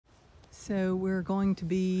So we're going to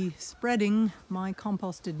be spreading my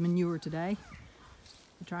composted manure today.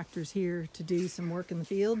 The tractor's here to do some work in the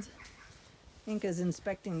fields. Inca's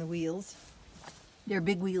inspecting the wheels. They're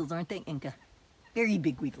big wheels, aren't they, Inca? Very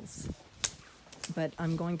big wheels. But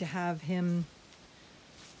I'm going to have him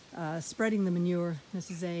spreading the manure.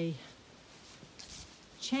 This is a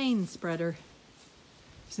chain spreader.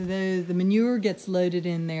 So the manure gets loaded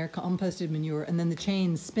in there, composted manure, and then the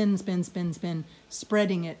chains spin,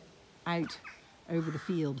 spreading it out over the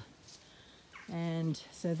field. And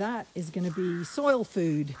so that is going to be soil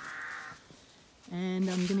food. And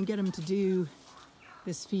I'm going to get him to do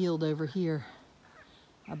this field over here.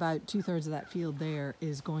 About 2/3 of that field there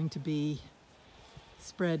is going to be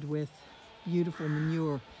spread with beautiful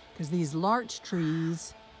manure. Because these larch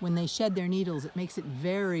trees, when they shed their needles, it makes it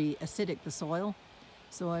very acidic, the soil.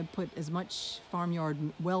 So I put as much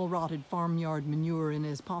well-rotted farmyard manure in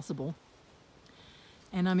as possible.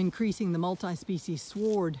 And I'm increasing the multi-species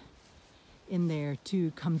sward in there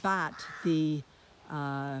to combat the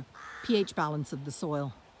pH balance of the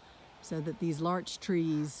soil, so that these larch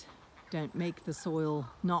trees don't make the soil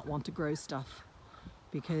not want to grow stuff,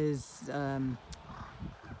 because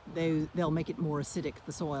they'll make it more acidic,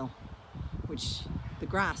 the soil, which the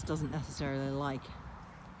grass doesn't necessarily like.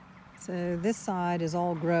 So this side is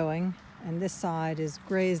all growing and this side is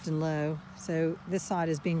grazed and low. So this side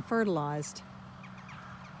is being fertilized,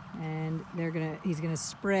 and he's gonna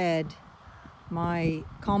spread my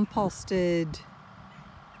composted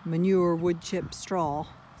manure wood chip straw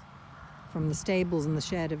from the stables and the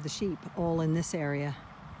shed of the sheep all in this area.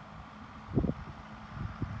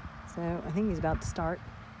 So I think he's about to start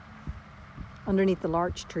underneath the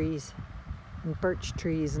larch trees and birch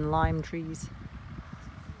trees and lime trees.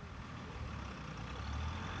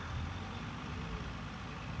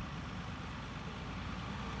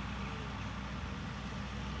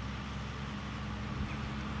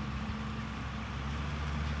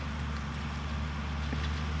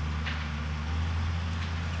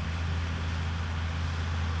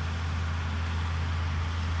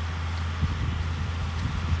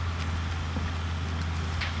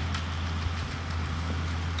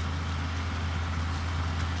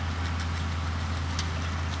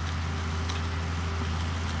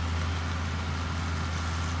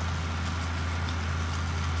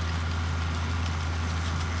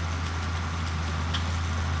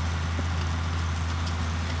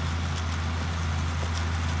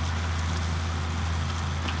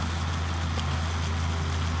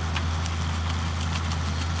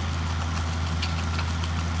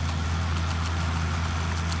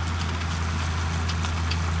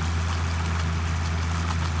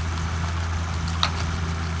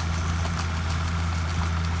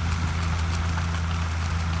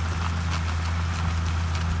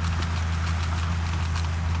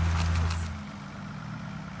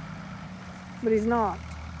 But he's not.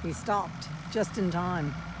 He stopped just in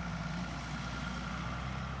time.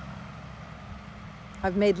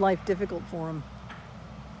 I've made life difficult for him.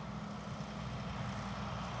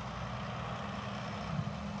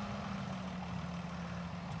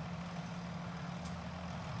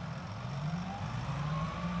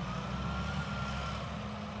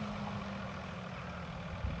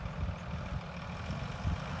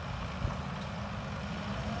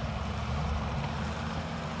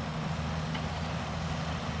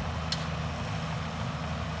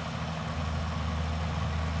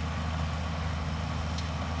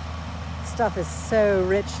 Stuff is so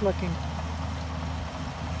rich looking.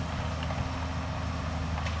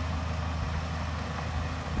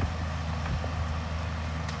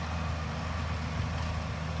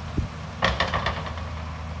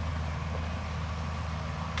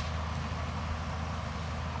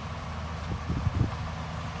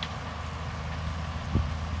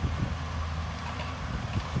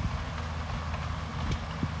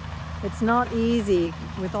 It's not easy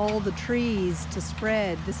with all the trees to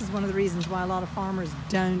spread. This is one of the reasons why a lot of farmers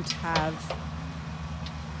don't have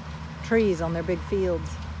trees on their big fields.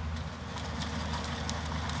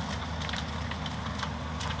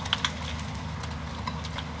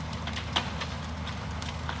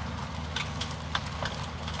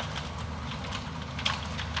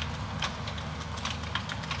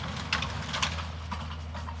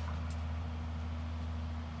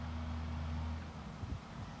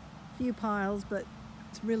 Few piles, but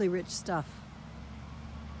it's really rich stuff.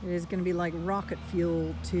 It is going to be like rocket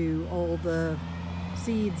fuel to all the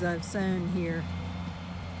seeds I've sown here.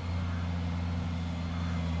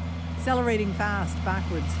 Accelerating fast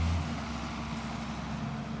backwards.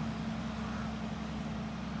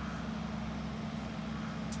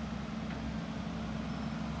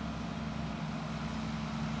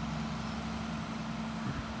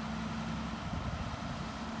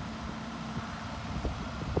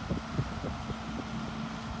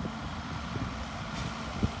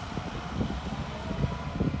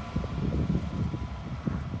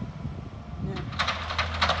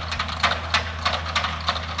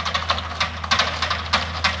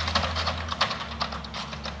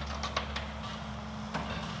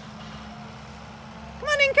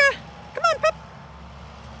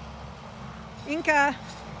 Inca.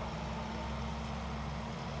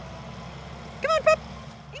 Come on, pup.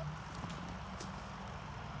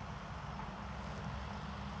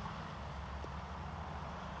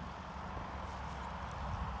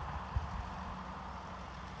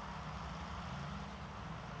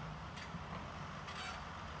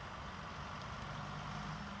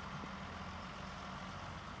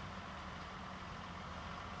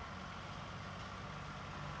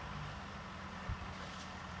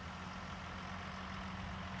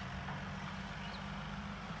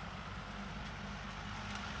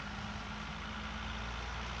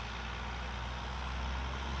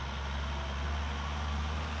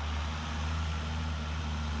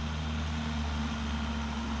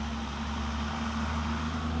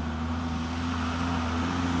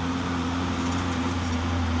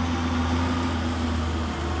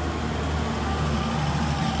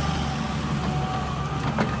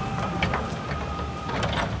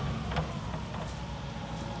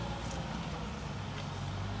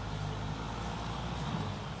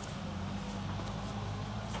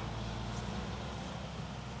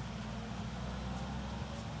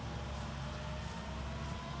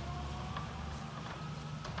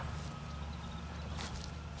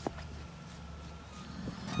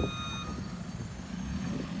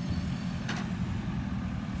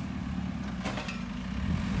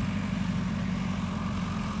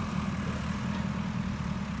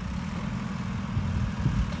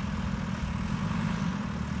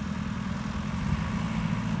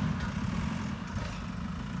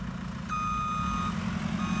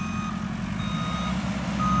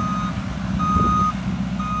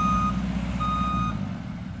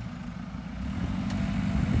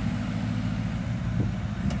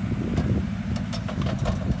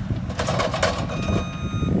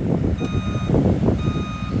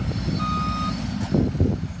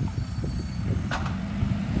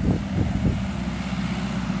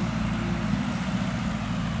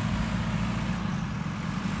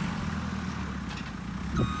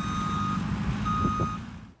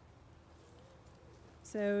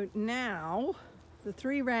 So now the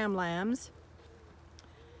 3 ram lambs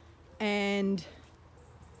and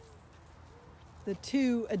the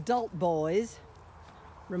 2 adult boys,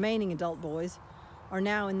 remaining adult boys, are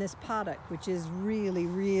now in this paddock, which is really,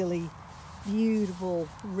 really beautiful,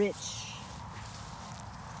 rich.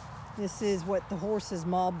 This is what the horses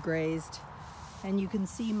mob grazed. And you can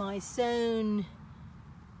see my sown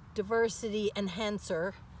diversity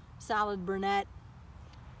enhancer, salad burnet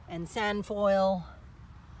and sandfoil,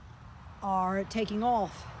 are taking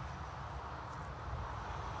off.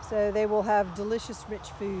 So they will have delicious rich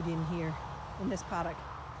food in here in this paddock.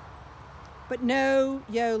 But no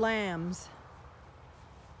yo lambs.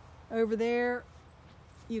 Over there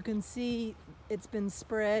you can see it's been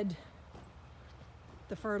spread,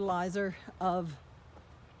 the fertilizer of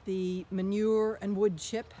the manure and wood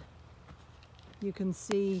chip. You can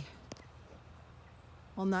see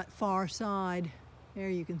on that far side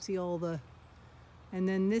there, you can see all the, and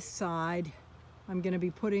then this side I'm going to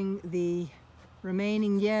be putting the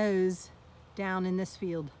remaining ewes down in this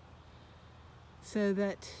field so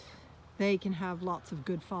that they can have lots of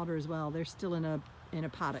good fodder as well. They're still in a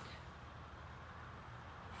paddock.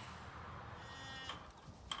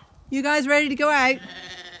 You guys ready to go out?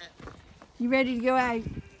 You ready to go out?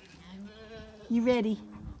 You ready?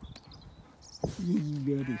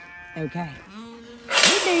 You ready? Okay.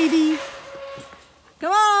 Hey baby.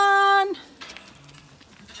 Come on.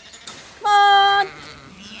 Come on.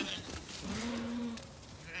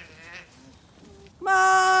 Come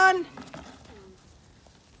on.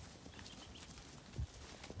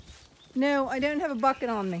 No, I don't have a bucket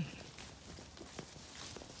on me.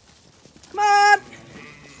 Come on.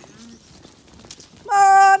 Come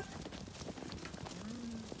on.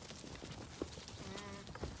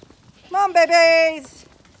 Come on, babies.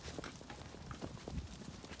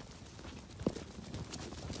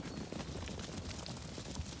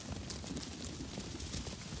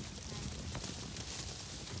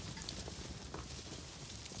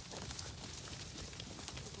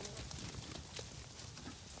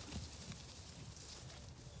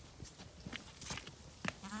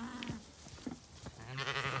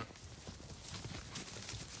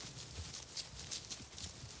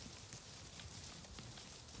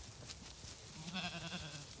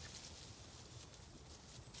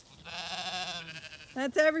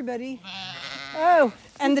 That's everybody. Oh,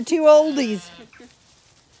 and the 2 oldies.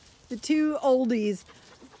 The 2 oldies,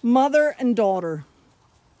 mother and daughter.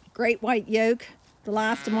 Great white yoke, the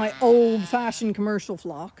last of my old-fashioned commercial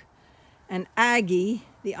flock. And Aggie,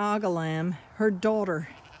 the Aga lamb, her daughter.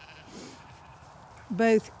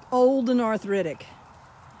 Both old and arthritic.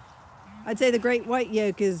 I'd say the great white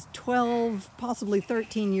yolk is 12, possibly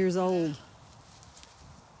 13 years old.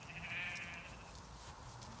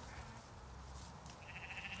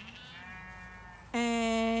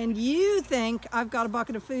 And you think I've got a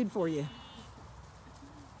bucket of food for you,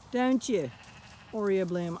 don't you, Oreo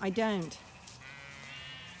Bloom? I don't.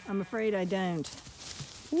 I'm afraid I don't.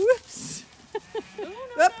 Whoops.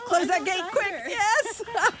 No, close that gate quick. Yes.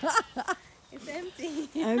 It's empty.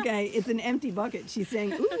 Okay, it's an empty bucket. She's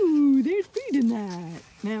saying, ooh, there's food in that.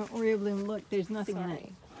 Now, Oreo Bloom, look, there's nothing in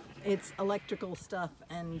it. It's electrical stuff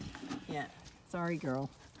and, yeah, sorry, girl.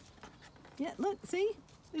 Yeah, look, see?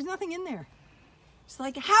 There's nothing in there. It's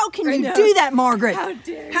like, how can you do that, Margaret? How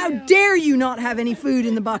dare you? How dare you not have any food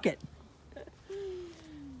in the bucket?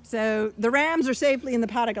 So the rams are safely in the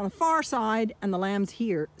paddock on the far side and the lambs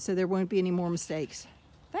here, so there won't be any more mistakes.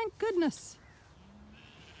 Thank goodness.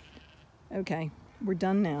 Okay, we're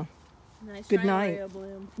done now. Nice Good try, night. Oreo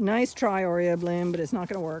Bloom. Nice try, Oreo Bloom, but it's not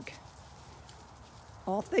going to work.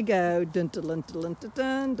 Off they go. Dun dun dun dun dun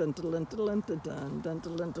dun dun dun dun dun dun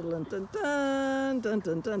dun dun dun dun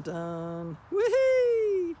dun dun dun.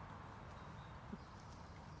 Woohoo!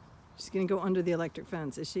 She's going to go under the electric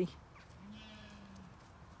fence, is she?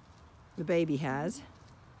 The baby has.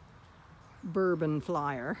 Bourbon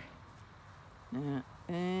flyer. And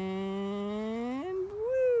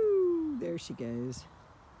woo! There she goes.